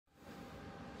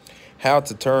How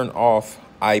to turn off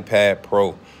iPad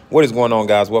Pro. What is going on,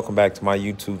 guys? Welcome back to my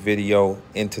YouTube video.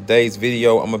 In today's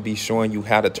video, I'm gonna be showing you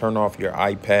how to turn off your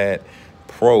iPad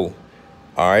Pro.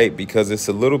 All right, because it's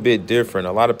a little bit different.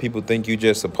 A lot of people think you're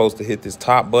just supposed to hit this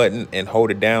top button and hold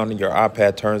it down and your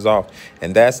iPad turns off,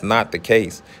 and that's not the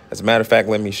case. As a matter of fact,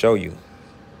 let me show you.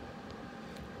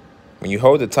 When you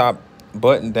hold the top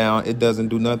button down, it doesn't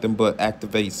do nothing but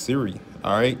activate Siri.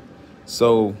 All right,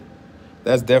 so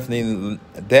that's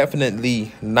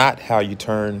definitely not how you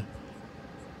turn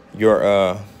your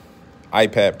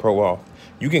iPad Pro off.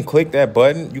 You can click that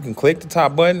button, you can click the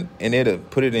top button, and it'll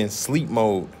put it in sleep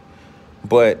mode.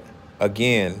 But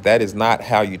again, that is not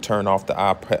how you turn off the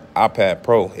iPad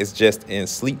Pro. It's just in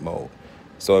sleep mode.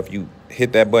 So if you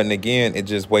hit that button again, it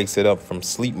just wakes it up from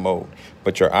sleep mode.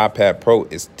 But your iPad Pro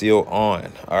is still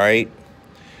on. All right.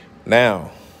 Now,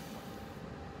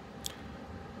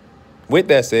 with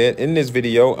that said, in this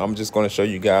video, I'm just going to show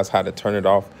you guys how to turn it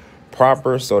off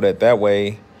proper so that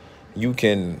way you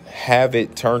can have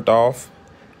it turned off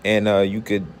and you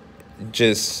could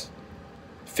just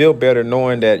feel better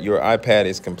knowing that your iPad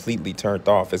is completely turned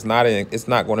off. It's not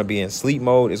going to be in sleep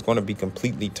mode. It's going to be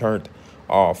completely turned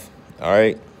off. All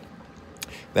right.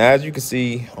 Now, as you can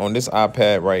see on this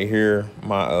iPad right here,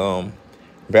 my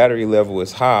battery level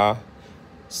is high.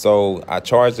 So I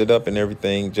charged it up and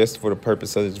everything just for the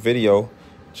purpose of this video,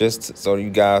 just so you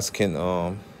guys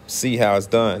can see how it's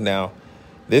done. Now,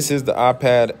 this is the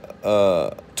iPad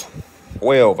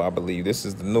 12, I believe. This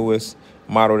is the newest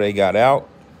model they got out.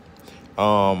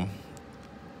 I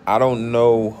don't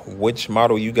know which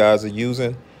model you guys are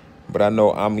using, but I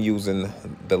know I'm using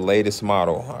the latest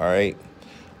model. All right.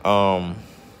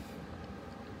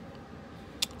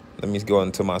 Let me go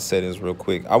into my settings real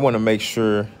quick. I want to make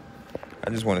sure. I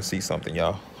just want to see something,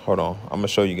 y'all. Hold on. I'm going to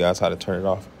show you guys how to turn it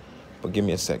off, but give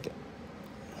me a second.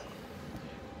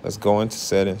 Let's go into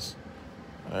settings.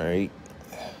 All right.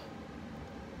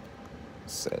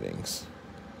 Settings.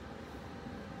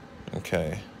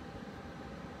 Okay.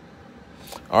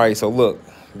 All right, so look,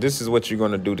 this is what you're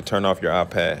going to do to turn off your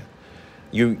iPad.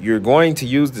 You're going to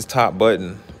use this top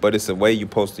button, but it's the way you're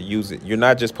supposed to use it. You're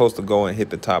not just supposed to go and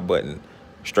hit the top button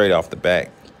straight off the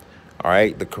back. All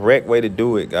right, the correct way to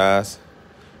do it, guys,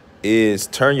 is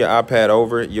turn your iPad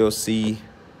over. You'll see,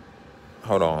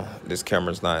 hold on, this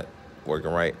camera's not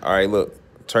working right. All right, look,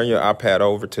 turn your iPad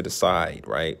over to the side,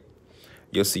 right?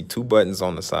 You'll see two buttons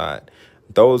on the side.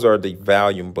 Those are the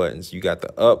volume buttons. You got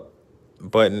the up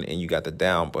button and you got the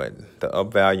down button, the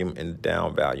up volume and the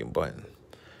down volume button.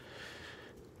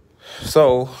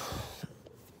 So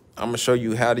I'm gonna show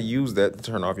you how to use that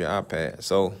to turn off your iPad.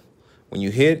 So when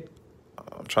you hit,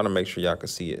 I'm trying to make sure y'all can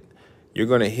see it. You're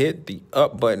gonna hit the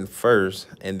up button first,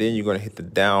 and then you're gonna hit the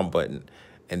down button,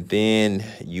 and then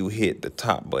you hit the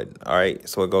top button. All right,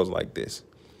 so it goes like this.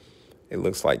 It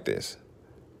looks like this: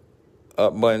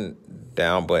 up button,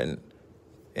 down button,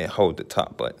 and hold the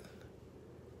top button.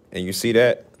 And you see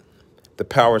that the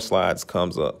power slides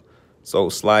comes up. So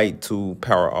slide to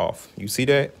power off. You see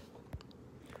that?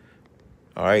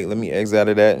 All right, let me exit out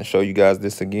of that and show you guys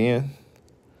this again.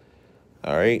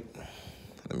 All right,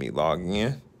 let me log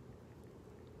in.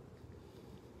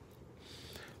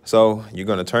 So you're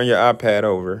going to turn your iPad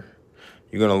over.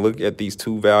 You're going to look at these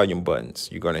two volume buttons.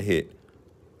 You're going to hit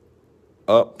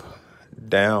up,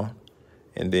 down,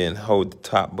 and then hold the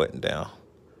top button down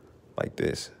like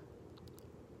this.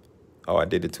 Oh, I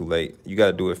did it too late. You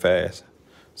got to do it fast.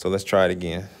 So let's try it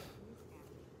again.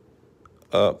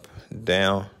 Up,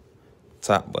 down,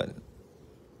 top button.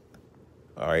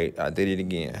 All right, I did it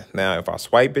again. Now, if I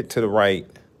swipe it to the right,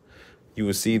 you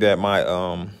will see that my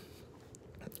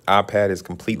iPad is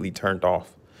completely turned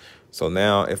off. So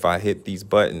now if I hit these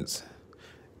buttons,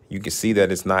 you can see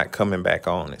that it's not coming back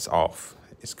on. It's off.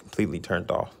 It's completely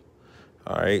turned off.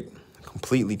 All right,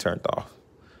 completely turned off.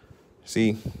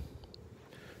 See?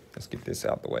 Let's get this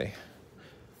out the way.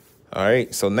 All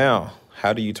right, so now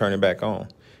how do you turn it back on?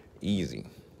 Easy.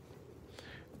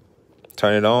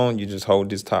 Turn it on, you just hold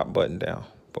this top button down.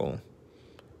 Boom.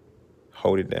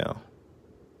 Hold it down.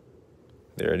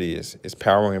 There it is. It's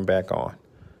powering back on.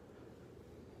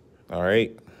 All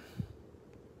right.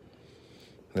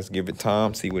 Let's give it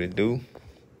time, see what it do.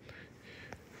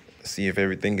 See if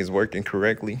everything is working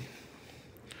correctly.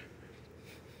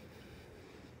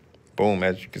 Boom,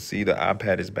 as you can see, the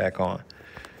iPad is back on.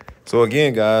 So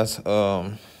again, guys,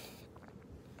 let's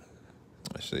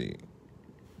see.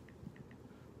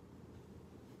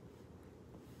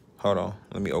 Hold on,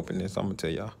 let me open this. I'm gonna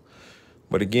tell y'all.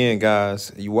 But again,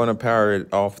 guys, you want to power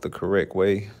it off the correct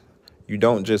way. You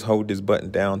don't just hold this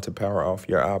button down to power off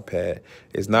your iPad.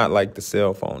 It's not like the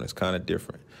cell phone. It's kind of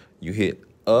different. You hit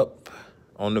up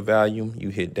on the volume, you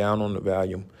hit down on the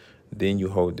volume, then you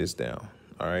hold this down.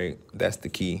 All right, that's the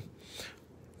key.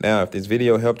 Now, if this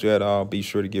video helped you at all, be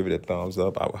sure to give it a thumbs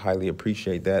up. I would highly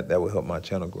appreciate that. That will help my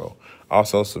channel grow.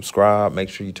 Also, subscribe. Make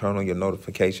sure you turn on your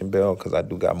notification bell because I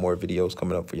do got more videos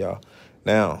coming up for y'all.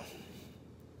 Now,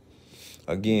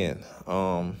 again,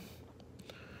 let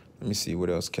me see what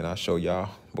else can I show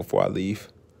y'all before I leave.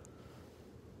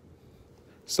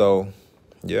 So,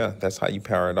 yeah, that's how you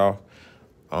power it off.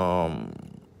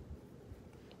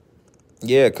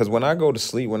 Yeah, because when I go to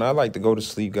sleep, when I like to go to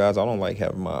sleep, guys, I don't like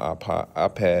having my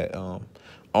iPad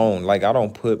on. Like, I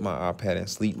don't put my iPad in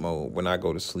sleep mode when I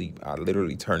go to sleep. I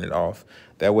literally turn it off.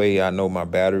 That way I know my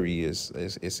battery is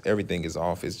everything is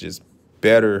off. It's just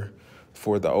better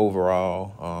for the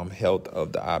overall health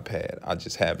of the iPad. I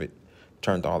just have it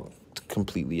turned off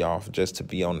completely off just to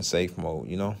be on the safe mode,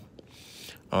 you know?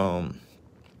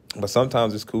 But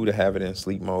sometimes it's cool to have it in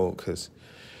sleep mode because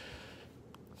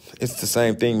it's the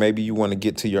same thing. Maybe you want to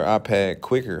get to your iPad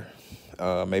quicker.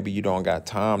 Maybe you don't got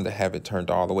time to have it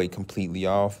turned all the way completely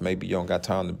off. Maybe you don't got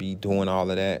time to be doing all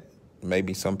of that.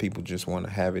 Maybe some people just want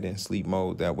to have it in sleep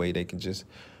mode. That way they can just,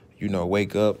 you know,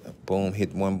 wake up, boom,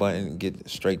 hit one button and get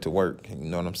straight to work. You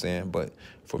know what I'm saying? But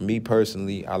for me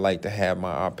personally, I like to have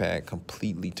my iPad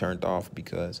completely turned off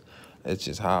because it's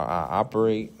just how I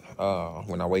operate.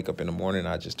 When I wake up in the morning,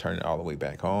 I just turn it all the way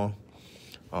back on.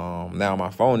 Now my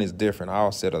phone is different.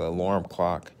 I'll set an alarm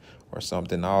clock or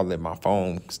something. I'll let my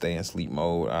phone stay in sleep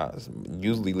mode. I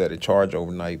usually let it charge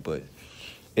overnight, but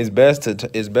it's best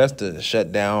to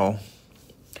shut down.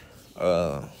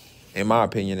 In my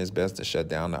opinion, it's best to shut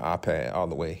down the iPad all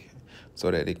the way so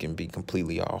that it can be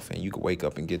completely off and you can wake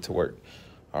up and get to work.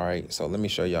 All right, so let me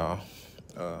show y'all.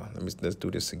 Let's do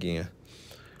this again.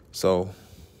 So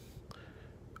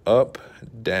up,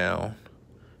 down,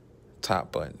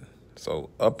 top button. So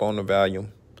up on the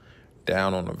volume,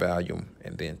 down on the volume,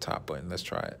 and then top button. Let's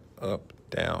try it. Up,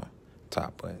 down,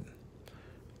 top button.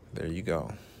 There you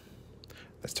go.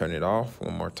 Let's turn it off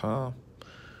one more time.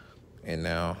 And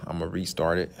now I'm gonna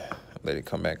restart it, let it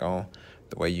come back on.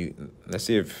 The way you, let's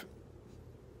see if,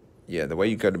 yeah, the way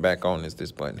you cut it back on is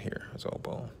this button here. So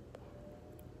boom.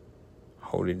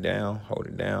 Hold it down,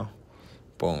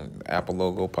 boom, the Apple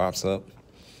logo pops up.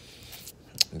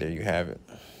 There you have it.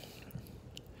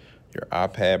 Your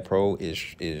iPad Pro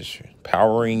is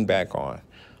powering back on.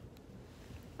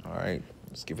 All right,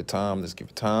 let's give it time,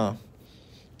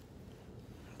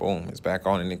 Boom, it's back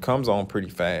on, and it comes on pretty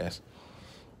fast.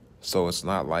 So it's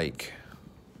not like,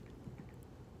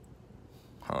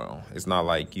 it's not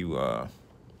like you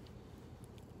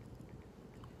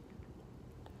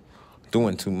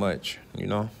doing too much, you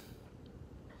know?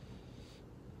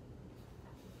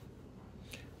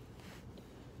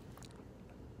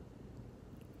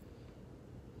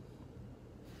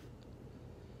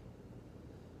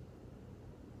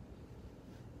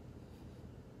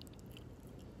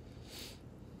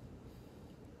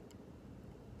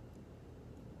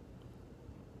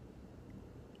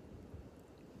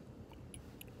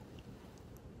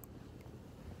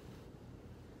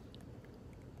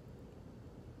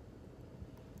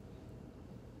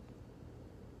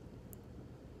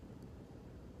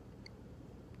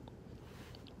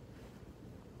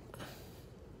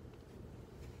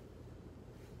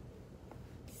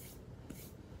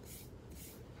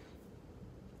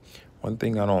 One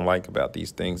thing I don't like about these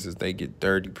things is they get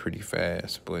dirty pretty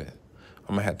fast, but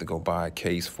I'm gonna have to go buy a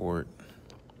case for it.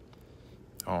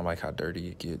 I don't like how dirty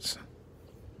it gets,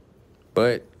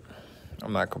 but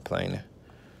I'm not complaining.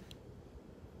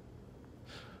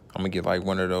 I'm gonna get like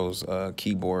one of those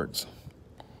keyboards.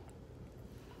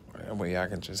 That way I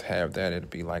can just have that. It'll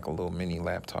be like a little mini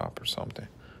laptop or something.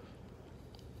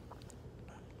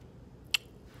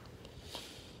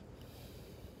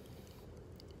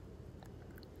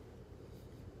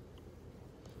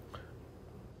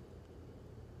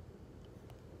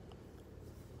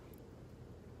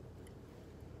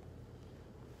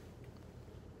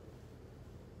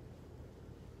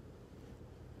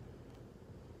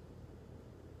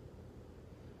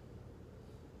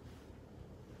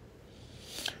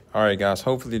 All right, guys,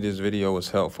 hopefully this video was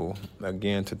helpful.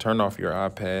 Again, to turn off your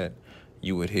iPad,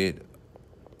 you would hit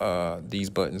these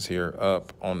buttons here,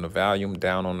 up on the volume,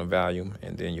 down on the volume,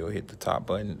 and then you'll hit the top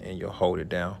button and you'll hold it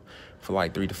down for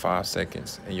like 3 to 5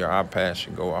 seconds and your iPad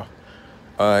should go off.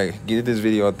 All right, give this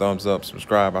video a thumbs up,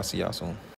 subscribe. I'll see y'all soon.